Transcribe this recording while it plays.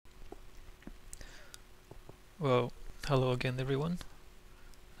Well, hello again everyone.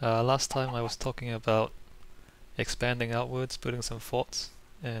 Last time I was talking about expanding outwards, building some forts,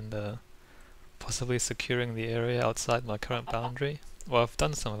 and possibly securing the area outside my current boundary. Well, I've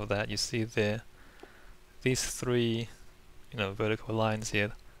done some of that. You see there, these three, vertical lines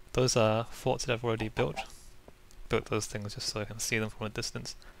here. Those are forts that I've already built. Built those things just so I can see them from a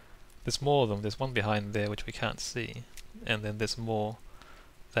distance. There's more of them. There's one behind there which we can't see, and then there's more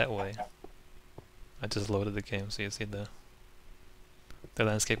that way. I just loaded the game, so you see the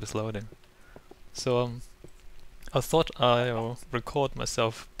landscape is loading. So I thought I'll record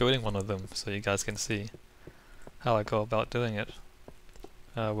myself building one of them so you guys can see how I go about doing it.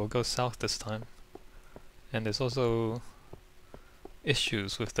 We'll go south this time, and there's also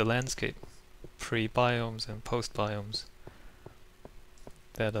issues with the landscape, pre-biomes and post-biomes,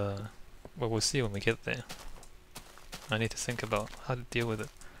 that well, we'll see when we get there. I need to think about how to deal with it,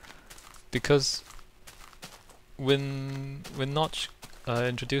 because when Notch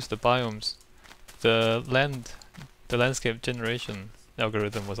introduced the biomes, the landscape generation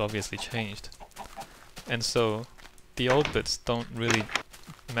algorithm was obviously changed, and so the old bits don't really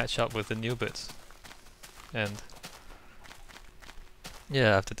match up with the new bits, and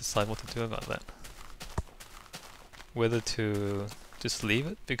yeah, I have to decide what to do about that. Whether to just leave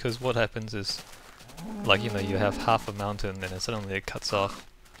it, because what happens is, like, you have half a mountain and then suddenly it cuts off,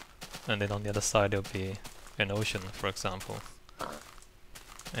 and then on the other side there'll be an ocean, for example.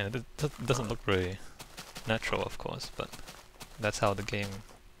 And it doesn't look very natural, of course, but that's how the game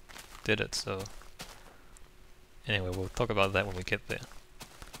did it, so anyway, we'll talk about that when we get there.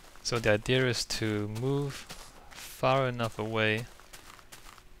 So the idea is to move far enough away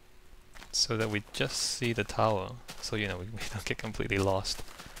so that we just see the tower, so we don't get completely lost.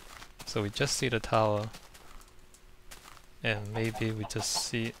 So we just see the tower, and maybe we just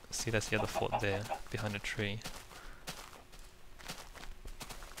see that's the other fort there, behind the tree.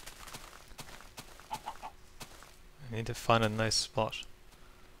 I need to find a nice spot.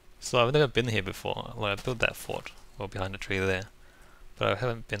 So I've never been here before. Well, I built that fort, well, behind the tree there, but I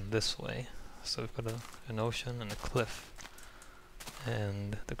haven't been this way. So we've got an ocean and a cliff,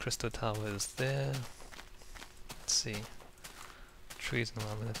 and the crystal tower is there. Let's see. Trees, no,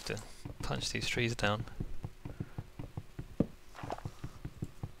 I'm gonna have to punch these trees down.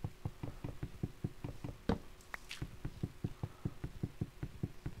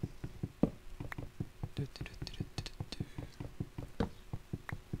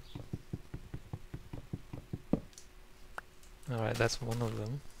 Alright, that's one of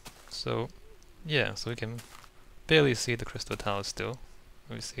them. So, yeah, so we can barely see the crystal tower still.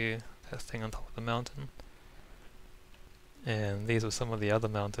 We see that thing on top of the mountain. And these are some of the other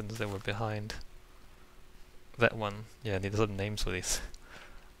mountains that were behind that one. Yeah, there's other names for these.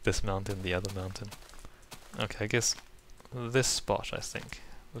 This mountain, the other mountain. Okay, I guess this spot, I think,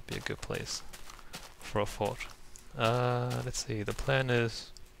 would be a good place for a fort. Let's see, the plan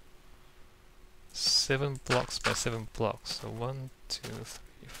is 7 blocks by 7 blocks. So 1, 2, 3,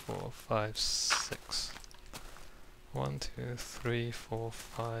 4, 5, 6. 1, 2, 3, 4,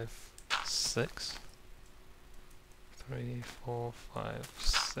 5, 6. 3, 4, 5,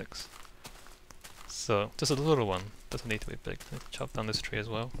 6. So just a little one. Doesn't need to be big. Let's chop down this tree as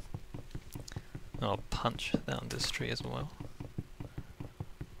well. And I'll punch down this tree as well.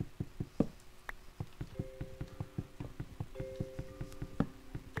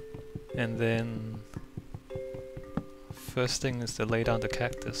 And then first thing is to lay down the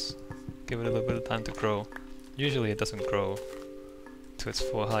cactus. Give it a little bit of time to grow. Usually it doesn't grow to its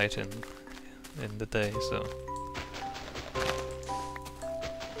full height in the day, so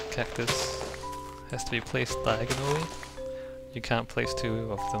cactus has to be placed diagonally. You can't place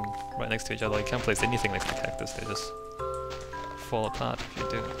two of them right next to each other. You can't place anything next to cactus, they just fall apart if you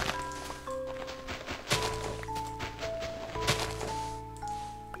do.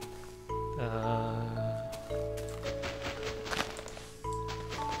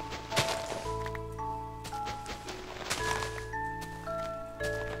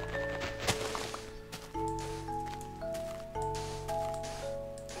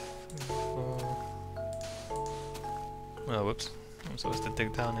 Oh, whoops. I'm supposed to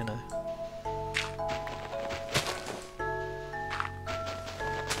dig down, ain't I?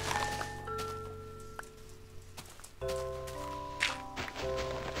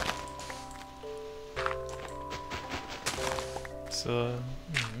 So,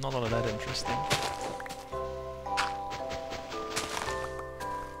 not all of that interesting.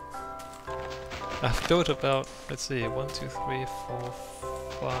 I've built about, let's see, 1, 2, 3, 4,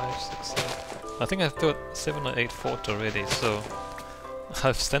 5, 6, 7. I think I've built 7 or 8 forts already, so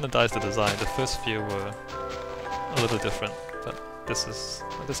I've standardized the design. The first few were a little different, but this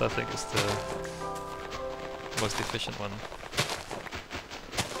I think is the most efficient one.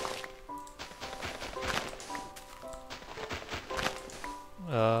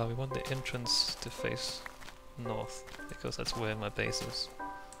 We want the entrance to face north, because that's where my base is.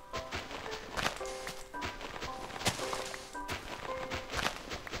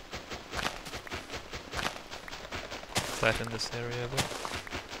 Flatten this area a bit.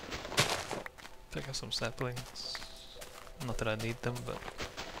 Pick up some saplings. Not that I need them, but...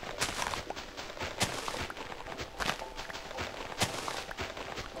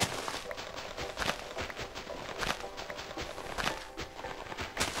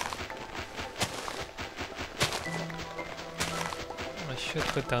 I should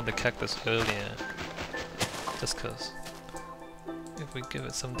put down the cactus earlier, just cause if we give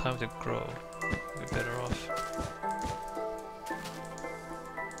it some time to grow, we'll be better off.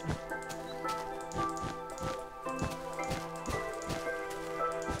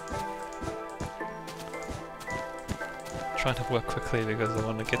 Trying to work quickly because I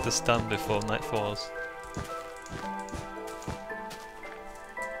want to get this done before night falls.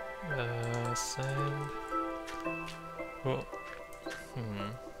 Sand. Oh.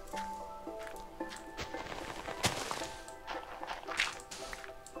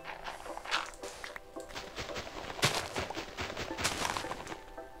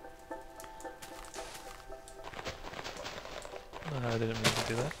 I didn't mean to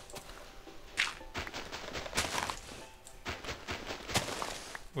do that.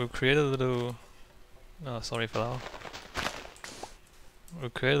 We'll create a little... Oh, sorry for that. We'll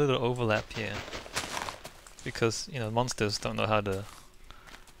create a little overlap here. Because, you know, monsters don't know how to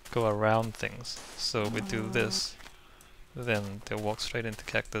go around things. So we do this, then they'll walk straight into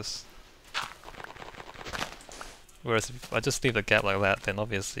cactus. Whereas if I just leave a gap like that, then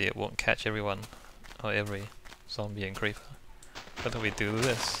obviously it won't catch everyone, or every zombie and creeper. But if we do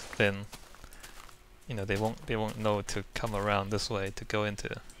this, then you know they won't know to come around this way to go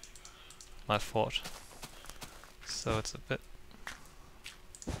into my fort. So it's a bit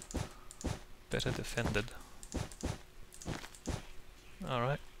better defended.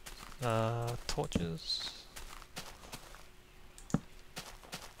 Alright. Torches.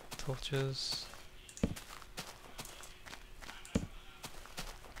 Torches.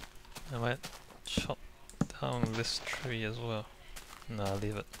 I might chop down this tree as well. No, I'll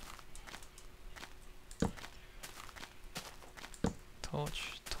leave it.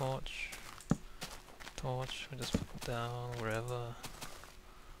 Torch, torch, torch. We just put it down wherever.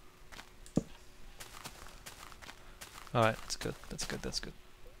 Alright, that's good, that's good, that's good.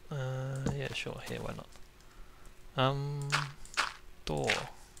 Yeah, sure, here, why not? Door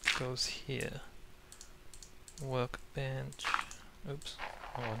goes here. Workbench. Oops,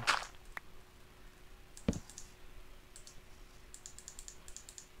 hold on.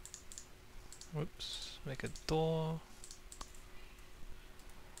 Whoops, make a door.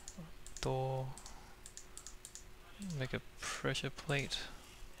 Door. Make a pressure plate.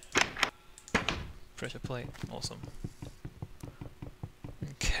 Pressure plate, awesome.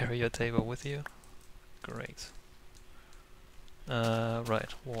 And carry your table with you. Great.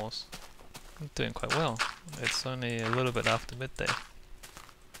 Right, walls. I'm doing quite well. It's only a little bit after midday.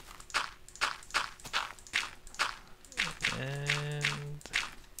 And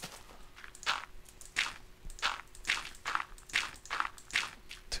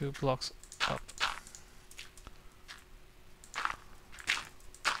 2 blocks up.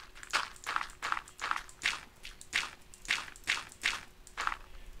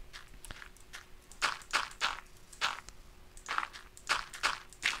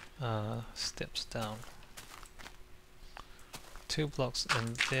 Steps down. 2 blocks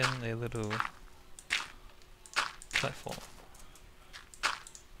and then a little platform.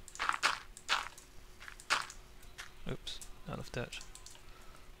 Oops, out of dirt.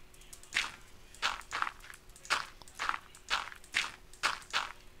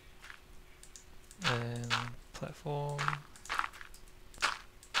 And platform.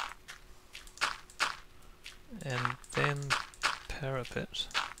 And then parapet.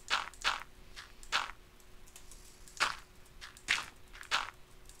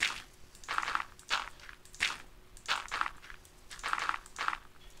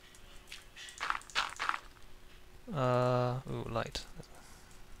 Ooh, light.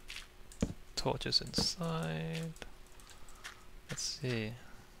 Torches inside. Let's see.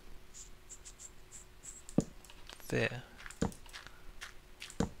 There.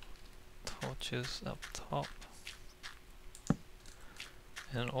 Torches up top.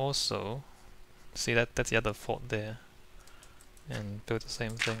 And also, see that's the other fort there. And build the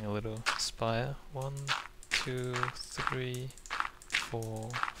same thing, a little spire. 1, 2, 3, 4,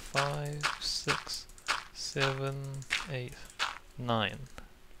 5, 6, 7, 8, 9.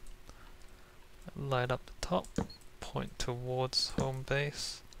 Light up the top, point towards home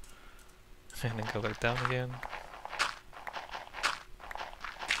base, and then go back down again.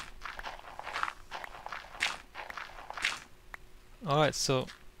 Alright, so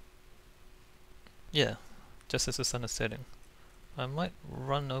yeah, just as the sun is setting, I might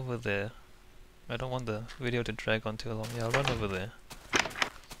run over there. I don't want the video to drag on too long. Yeah, I'll run over there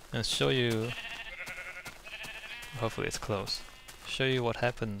and show you, hopefully it's close, show you what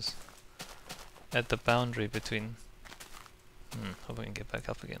happens at the boundary between, hope I can get back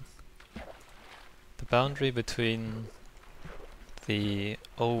up again. The boundary between the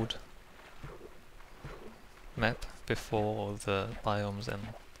old map before the biomes and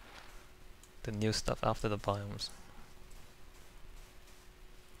the new stuff after the biomes.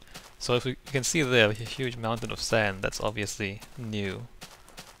 So if you can see there a huge mountain of sand, that's obviously new.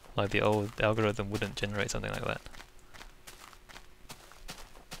 Like the old algorithm wouldn't generate something like that.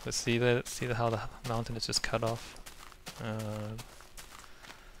 But see that? See how the mountain is just cut off?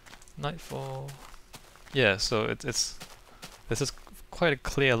 Nightfall. Yeah, so this is quite a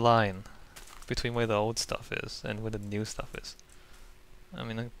clear line between where the old stuff is and where the new stuff is. I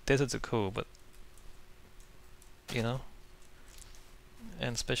mean, deserts are cool, but you know,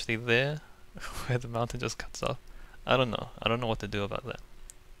 and especially there, where the mountain just cuts off. I don't know. I don't know what to do about that.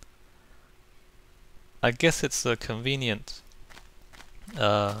 I guess it's a convenient.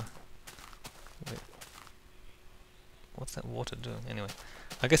 Wait, what's that water doing anyway?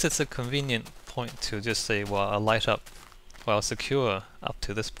 I guess it's a convenient point to just say, well, I'll light up, well, I'll secure up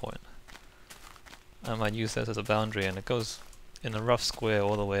to this point. I might use that as a boundary, and it goes in a rough square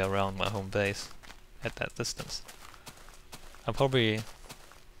all the way around my home base at that distance. I'll probably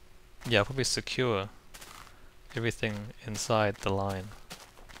secure everything inside the line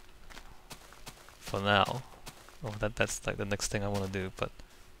for now. Oh, that's like the next thing I want to do, but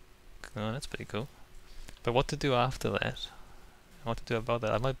that's pretty cool. But what to do after that? What to do about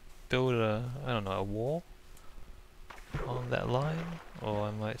that? I might build a, I don't know, a wall on that line, or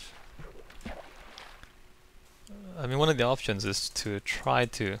I might. I mean, one of the options is to try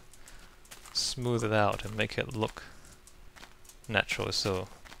to smooth it out and make it look natural, so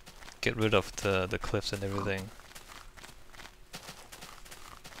get rid of the cliffs and everything,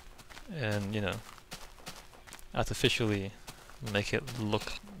 and you know, artificially make it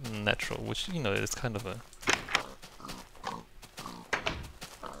look natural, which, you know, is kind of a,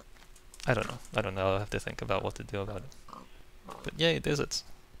 I don't know, I'll have to think about what to do about it. But yay deserts,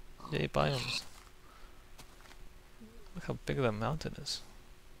 yay biomes. Look how big that mountain is,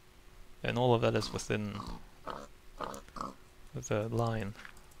 and all of that is within the line.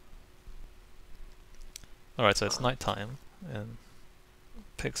 Alright, so it's night time, and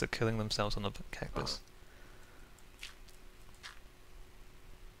pigs are killing themselves on the cactus.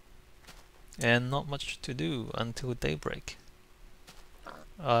 And not much to do until daybreak.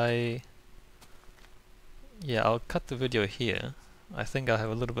 I'll cut the video here. I think I have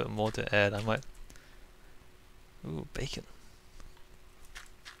a little bit more to add. I might... Ooh, bacon.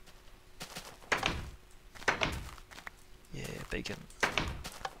 Yeah, bacon.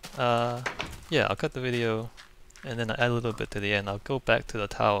 Yeah, I'll cut the video and then I'll add a little bit to the end. I'll go back to the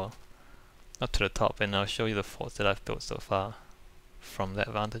tower, up to the top, and I'll show you the forts that I've built so far from that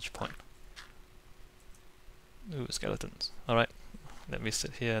vantage point. Ooh, skeletons. Alright, let me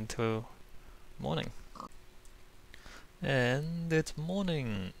sit here until morning. And it's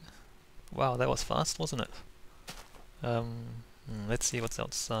morning! Wow, that was fast, wasn't it? Let's see what's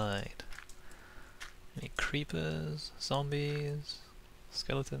outside. Any creepers, zombies,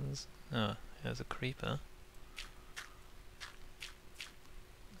 skeletons? Oh, there's a creeper.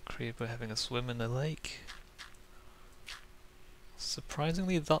 Creeper having a swim in the lake.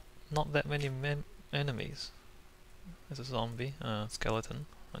 Surprisingly, not that many enemies. There's a zombie, skeleton.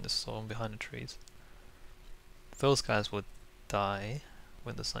 I just saw him behind the trees. Those guys would die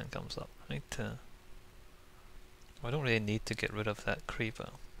when the sun comes up. I don't really need to get rid of that creeper,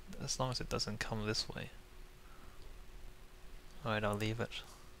 as long as it doesn't come this way. Alright, I'll leave it.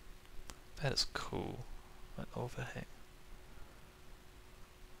 That is cool, that overhang.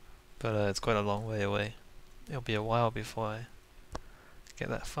 But it's quite a long way away. It'll be a while before I get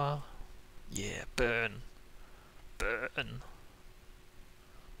that far. Yeah, burn! Burn!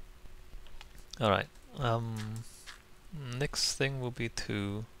 Alright, next thing will be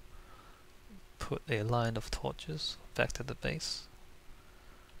to put a line of torches back to the base,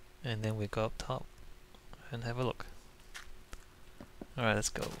 and then we go up top and have a look. Alright, let's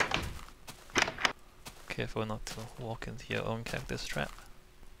go. Okay, careful not to walk into your own cactus trap.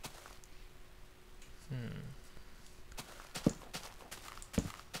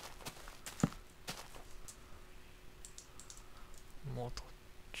 More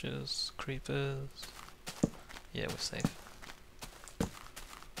torches, creepers. Yeah, we're safe.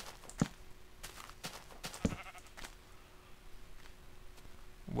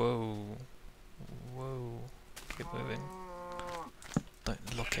 Whoa. Whoa. Keep moving.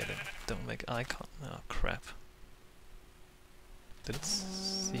 Don't look at him. Don't make eye contact. Oh crap. Did it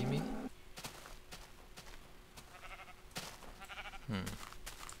see me?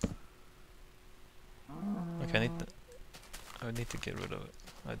 Okay, I need to get rid of it.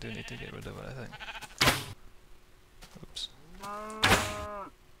 I do need to get rid of it, I think. Oops.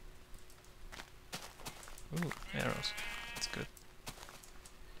 Ooh, arrows. That's good.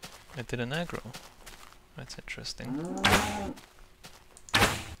 It did an aggro. That's interesting.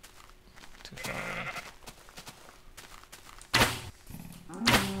 Too far away.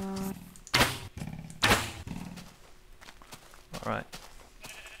 Alright.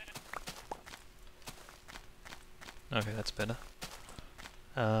 Okay, that's better.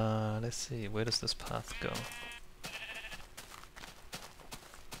 Let's see, where does this path go?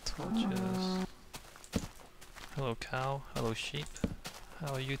 Torches. Hello cow, hello sheep.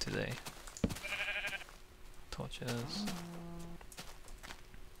 How are you today? Torches.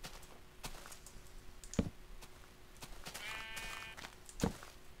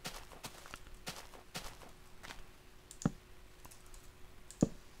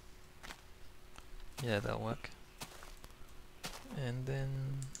 Yeah, that'll work. And then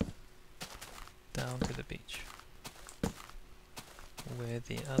down to the beach, where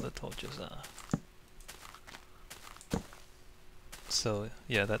the other torches are. So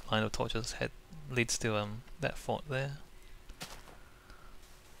yeah, that line of torches leads to that fort there.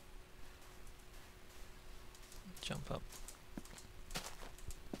 Jump up.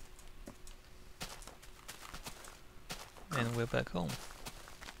 And we're back home.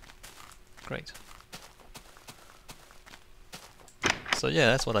 Great. So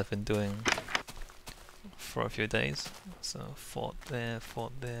yeah, that's what I've been doing for a few days. So fort there,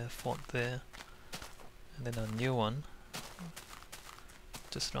 fort there, fort there, and then a new one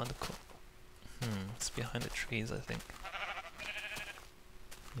just around the corner. It's behind the trees, I think.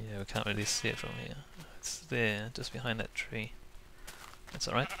 Yeah, we can't really see it from here. It's there, just behind that tree. That's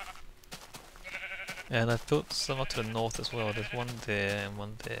alright. And I've built some up to the north as well. There's one there, and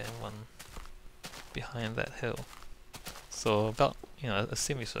one there, and one behind that hill. So about, you know, a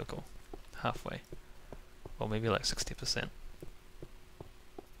semicircle, halfway, or maybe like 60%.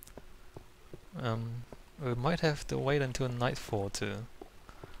 We might have to wait until nightfall to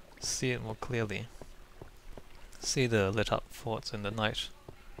see it more clearly. See the lit up forts in the night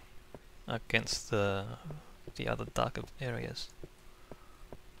against the other darker areas.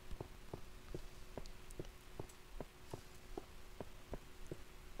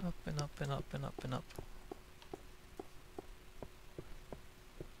 Up and up and up and up and up.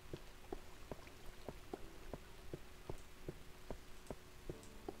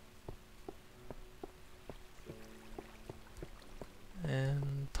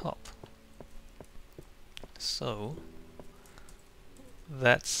 And top. So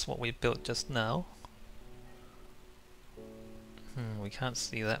that's what we built just now. We can't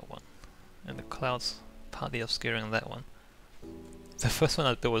see that one, and the clouds partly obscuring that one. The first one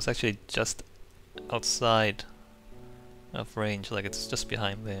I built was actually just outside of range, like it's just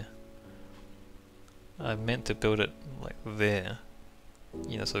behind there. I meant to build it like there,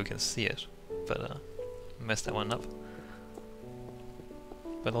 you know, so we can see it, but messed that one up.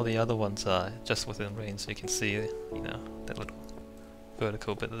 But all the other ones are just within range, so you can see, you know, that little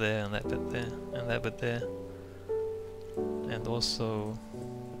vertical bit there, and that bit there, and that bit there. And also,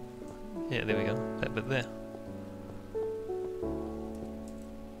 yeah, there we go, that bit there.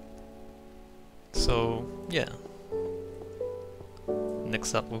 So, yeah.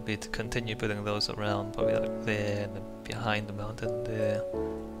 Next up will be to continue building those around, probably like there, and then behind the mountain there.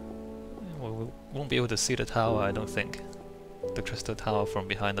 We won't be able to see the tower, I don't think. The crystal tower from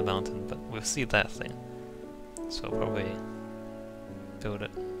behind the mountain, but we'll see that thing. So I'll probably build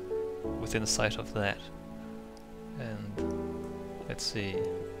it within sight of that. And let's see.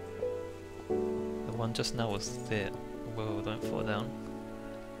 The one just now was there. Whoa, don't fall down.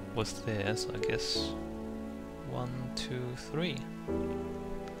 Was there, so I guess 1, 2, 3.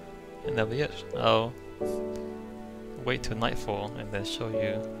 And that'll be it. I'll wait till nightfall and then show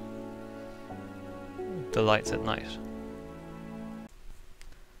you the lights at night.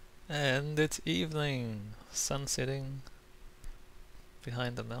 And it's evening, sun setting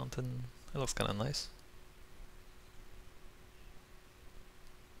behind the mountain. It looks kind of nice.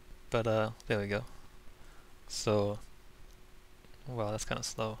 But there we go. So, wow, that's kind of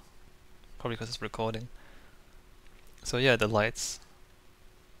slow. Probably because it's recording. So yeah, the lights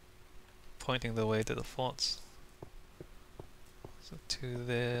pointing the way to the forts. So two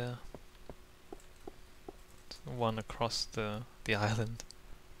there, one across the island.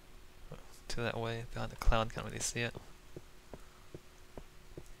 Two that way, behind the cloud, can't really see it.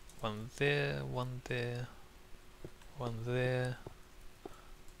 One there, one there, one there,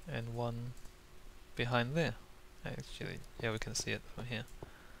 and one behind there. Actually, yeah, we can see it from here.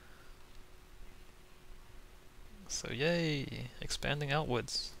 So yay, expanding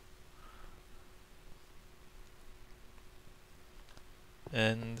outwards.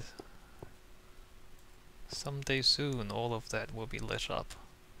 And someday soon all of that will be lit up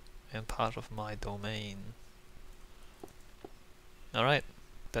and part of my domain. Alright,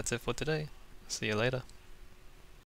 that's it for today. See you later.